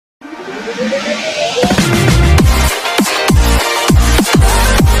So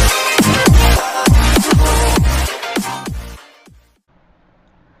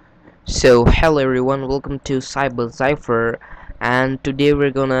hello everyone, welcome to Cyber Cypher, and today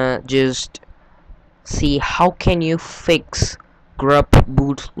we're gonna just see how can you fix Grub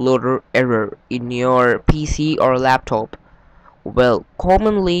Bootloader error in your PC or laptop. Well,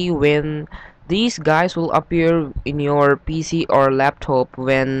 commonly when these guys will appear in your PC or laptop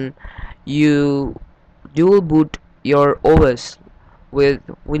when you dual boot your OS with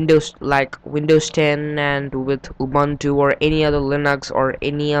Windows, like Windows 10 and with Ubuntu or any other Linux or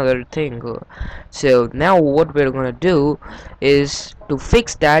any other thing. So now what we're gonna do is, to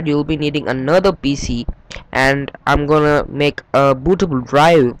fix that you'll be needing another PC, and I'm gonna make a bootable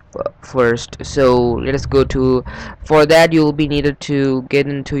drive first. So let us go to, for that you'll be needed to get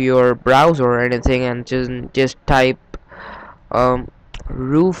into your browser or anything and just type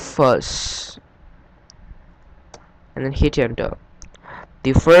Rufus and then hit enter.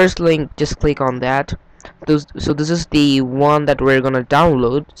 The first link, just click on that. So this is the one that we're gonna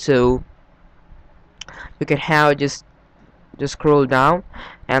download. So you can have just scroll down,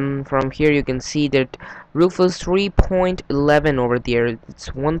 and from here you can see that Rufus 3.11 over there. It's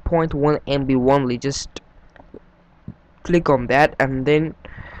 1.1 MB only. Just click on that and then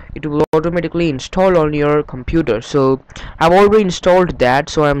it will automatically install on your computer. So I've already installed that,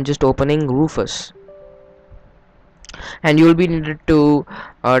 so I'm just opening Rufus, and you'll be needed to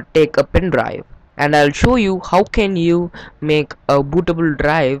take a pen drive, and I'll show you how can you make a bootable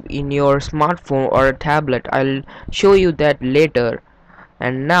drive in your smartphone or a tablet. I'll show you that later.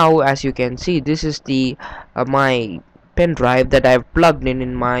 And now, as you can see, this is the my pen drive that I've plugged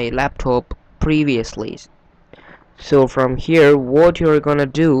in my laptop previously. So from here what you're gonna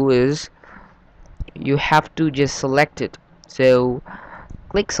do is you have to just select it. So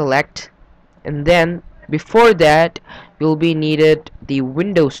click select, and then before that you'll be needed the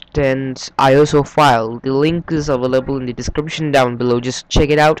Windows 10's ISO file. The link is available in the description down below. Just check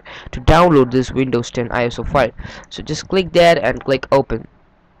it out to download this Windows 10 ISO file. So just click that and click open,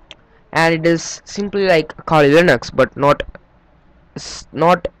 and it is simply like Kali Linux, but not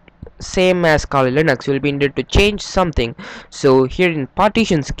same as Kali Linux. You'll be needed to change something. So here in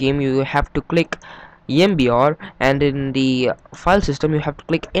partition scheme you have to click EMBR, and in the file system you have to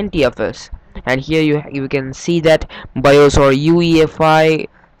click NTFS, and here you can see that BIOS or UEFI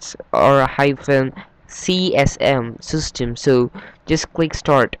or hyphen CSM system. So just click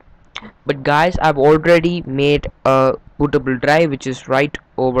start. But guys, I've already made a bootable drive which is right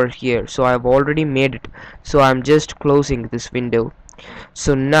over here, so I've already made it. So I'm just closing this window.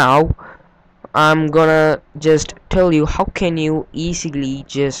 So now I'm gonna just tell you how can you easily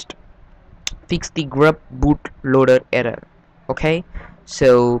just fix the Grub Bootloader error. Okay,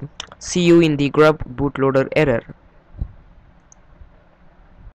 so see you in the Grub Bootloader error.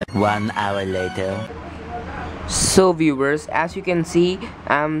 1 hour later. So viewers, as you can see,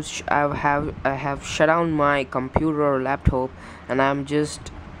 I have shut down my computer or laptop, and I'm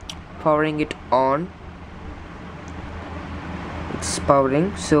just powering it on. It's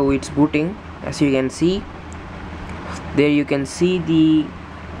powering, so it's booting. As you can see, there you can see the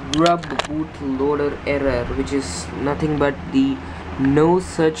Grub Bootloader error, which is nothing but the no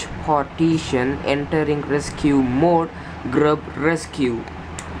such partition entering rescue mode grub rescue.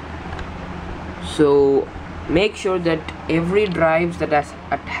 So make sure that every drive that is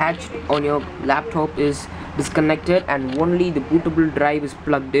attached on your laptop is disconnected and only the bootable drive is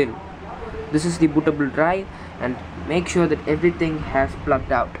plugged in. This is the bootable drive, and make sure that everything has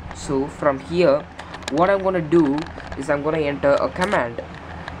plugged out. So from here what I'm gonna do is I'm gonna enter a command.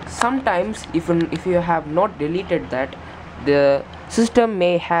 Sometimes even if you have not deleted that, the system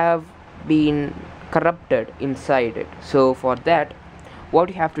may have been corrupted inside it. So for that what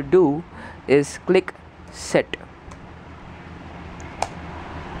you have to do is click set,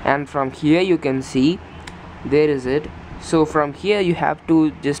 and from here you can see there is it. So from here you have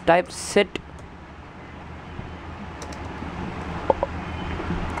to just type set.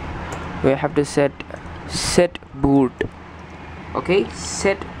 We have to set boot. Okay,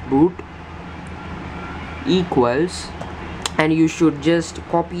 set boot equals, and you should just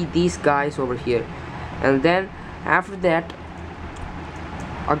copy these guys over here, and then after that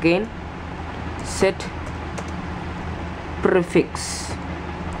again set prefix.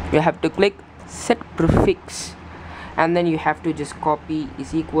 You have to click set prefix, and then you have to just copy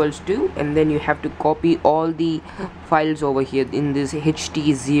is equals to, and then you have to copy all the files over here in this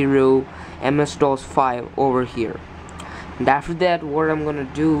ht0 ms-dos file over here. And after that what I'm gonna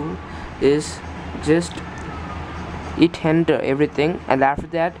do is just hit enter everything, and after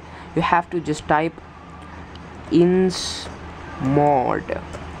that you have to just type insmod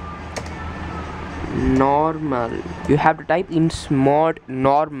normal. You have to type insmod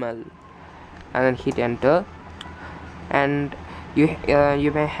normal and then hit enter. And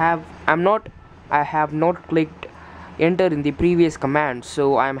you may have I have not clicked enter in the previous command,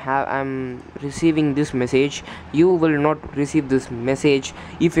 so I'm receiving this message. You will not receive this message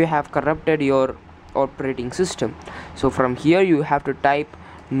if you have corrupted your operating system. So from here you have to type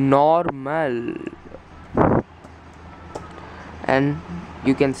normal, and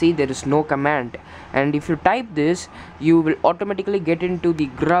you can see there is no command. And if you type this, you will automatically get into the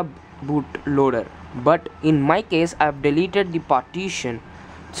grub bootloader, but in my case I've deleted the partition,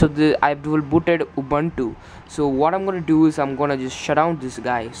 so I will booted Ubuntu. So what I'm gonna do is I'm gonna just shut down this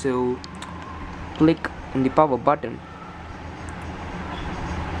guy. So click on the power button,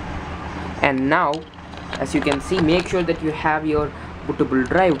 and now as you can see, make sure that you have your bootable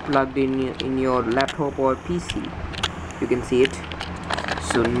drive plugged in your laptop or PC. You can see it.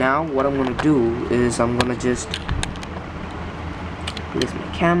 So now what I'm gonna do is I'm gonna just place my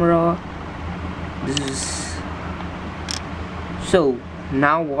camera. This is so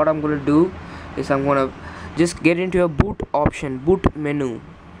now what I'm gonna do is I'm gonna just get into a boot option, boot menu.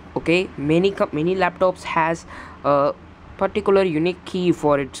 Okay, many laptops has a particular unique key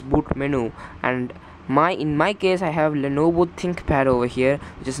for its boot menu, and in my case I have Lenovo ThinkPad over here,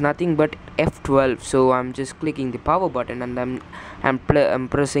 which is nothing but F12. So I'm just clicking the power button and I'm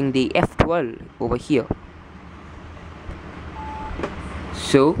pressing the F12 over here.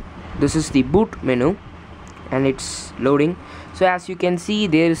 So this is the boot menu and it's loading. So as you can see,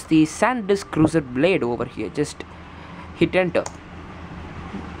 there is the SanDisk Cruiser Blade over here. Just hit enter.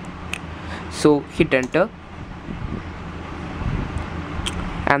 So hit enter,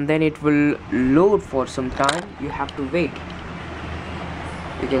 and then it will load for some time. You have to wait.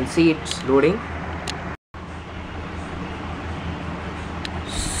 You can see it's loading.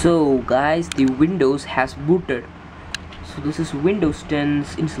 So guys, the Windows has booted. So this is Windows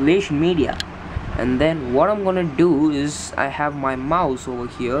 10's installation media. And then what I'm gonna do is I have my mouse over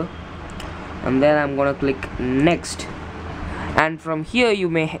here, and then I'm gonna click next. And from here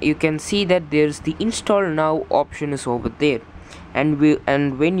you can see that there's the install now option is over there.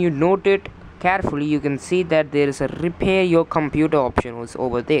 And when you note it carefully, you can see that there is a repair your computer option was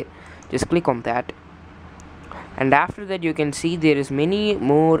over there. Just click on that, and after that you can see there is many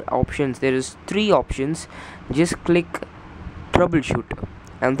more options. There is 3 options. Just click troubleshoot,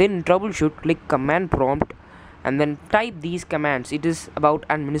 and then in troubleshoot click command prompt, and then type these commands. It is about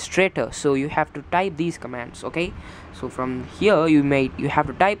administrator, so you have to type these commands. Okay, so from here you have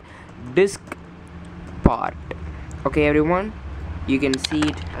to type disk part. Okay everyone, you can see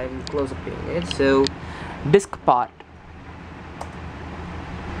it. I'm close up it. So disk part,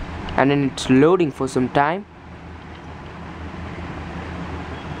 and then it's loading for some time.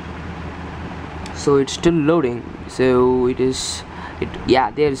 So it's still loading. So yeah,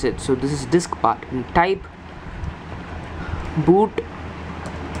 there's it. So this is disk part, and type boot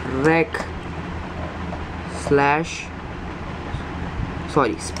rec slash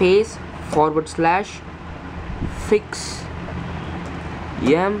space / fix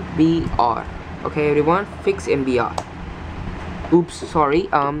mbr. Okay everyone, fix mbr. Oops, sorry.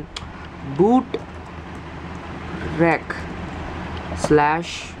 Boot rec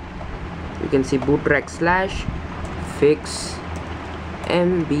slash, you can see boot rec slash fix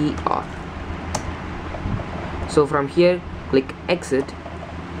mbr. So from here click exit.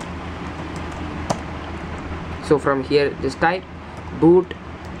 So from here just type boot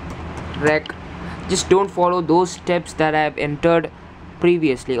rec. Just don't follow those steps that I have entered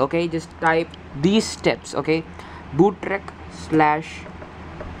previously. Okay, just type these steps. Okay, boot rec slash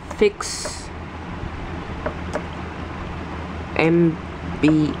fix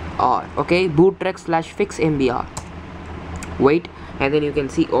mbr. Okay, boot rec slash fix mbr. Wait, and then you can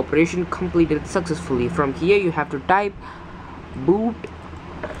see operation completed successfully. From here you have to type boot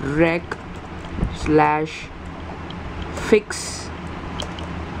rec slash fix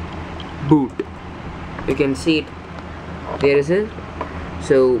boot. You can see it, there is it.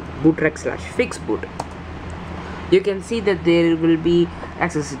 So boot rec slash fix boot. You can see that there will be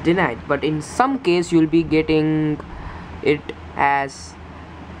access denied, but in some case you'll be getting it as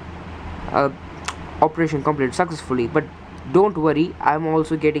operation completed successfully. But don't worry, I'm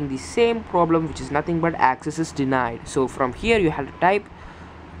also getting the same problem, which is nothing but access is denied. So from here you have to type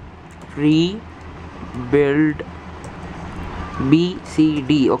rebuild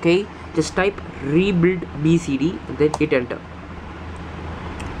bcd. Okay, just type rebuild bcd and then hit enter.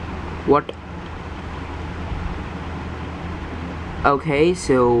 What? Okay,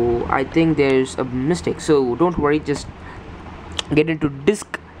 so I think there's a mistake, so don't worry, just get into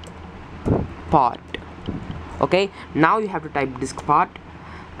disk part. Okay, now you have to type disk part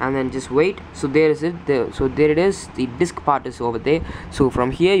and then just wait. So there is it there, so there it is, the disk part is over there. So from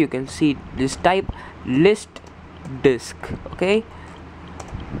here you can see this, type list disk. Okay,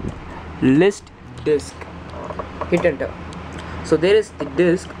 list disk, hit enter. So there is the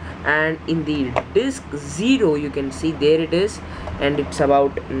disk, and in the disk 0 you can see there it is, and it's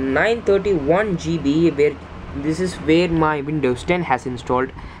about 931 GB, where this is where my Windows 10 has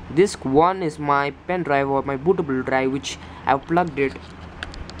installed. Disk 1 is my pen drive or my bootable drive, which I've plugged it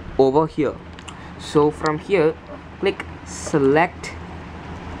over here. So from here click select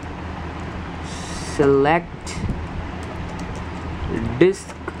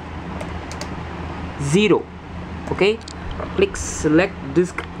disk 0. Okay, click select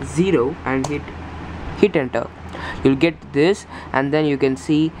disk 0 and hit enter. You'll get this, and then you can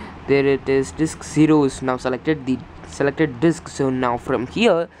see there it is, disk 0 is now selected, the selected disk. So now from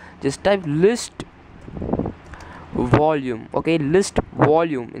here just type list volume. Okay, list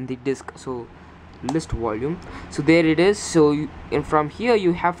volume in the disk, so list volume. So there it is. So and from here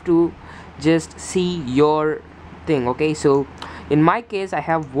you have to just see your thing. Okay, so in my case I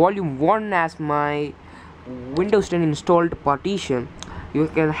have volume 1 as my Windows 10 installed partition. You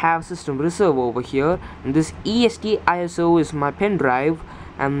can have system reserve over here, and this EST-ISO is my pen drive,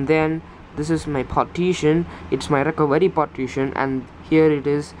 and then this is my partition, it's my recovery partition, and here it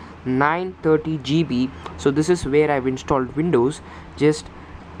is 930 GB. So this is where I've installed Windows. Just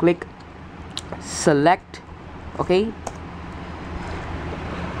click select. Okay,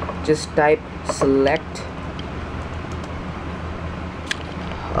 just type select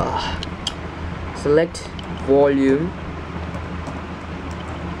select volume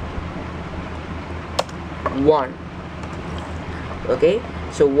 1. Okay,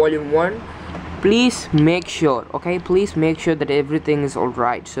 so volume 1, please make sure, okay, please make sure that everything is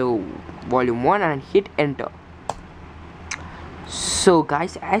alright. So volume 1 and hit enter. So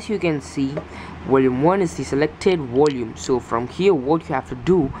guys, as you can see, volume 1 is the selected volume. So from here what you have to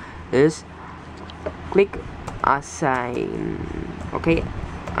do is click assign. Okay,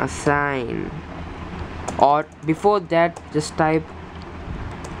 assign, or before that just type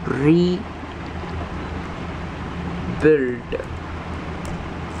rebuild.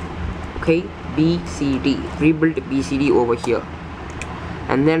 Okay, BCD, rebuild BCD over here,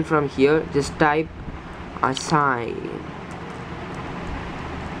 and then from here just type assign.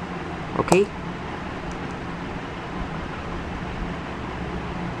 Okay,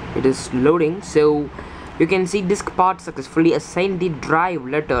 it is loading. So you can see disk part successfully assigned the drive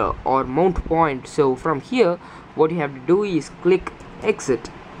letter or mount point. So from here what you have to do is click exit,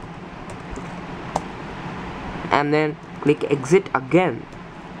 and then click exit again.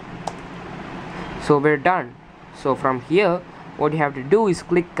 So we're done. So from here what you have to do is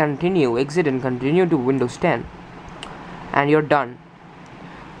click continue, exit and continue to Windows 10, and you're done.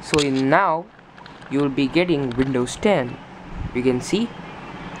 So now you will be getting Windows 10. You can see,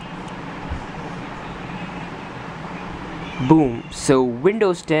 boom. So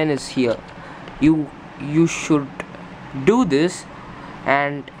Windows 10 is here. You should do this,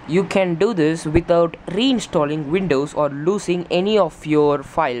 and you can do this without reinstalling Windows or losing any of your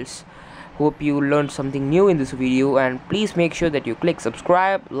files. Hope you learned something new in this video, and please make sure that you click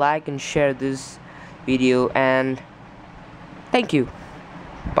subscribe, like and share this video, and thank you.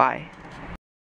 Bye.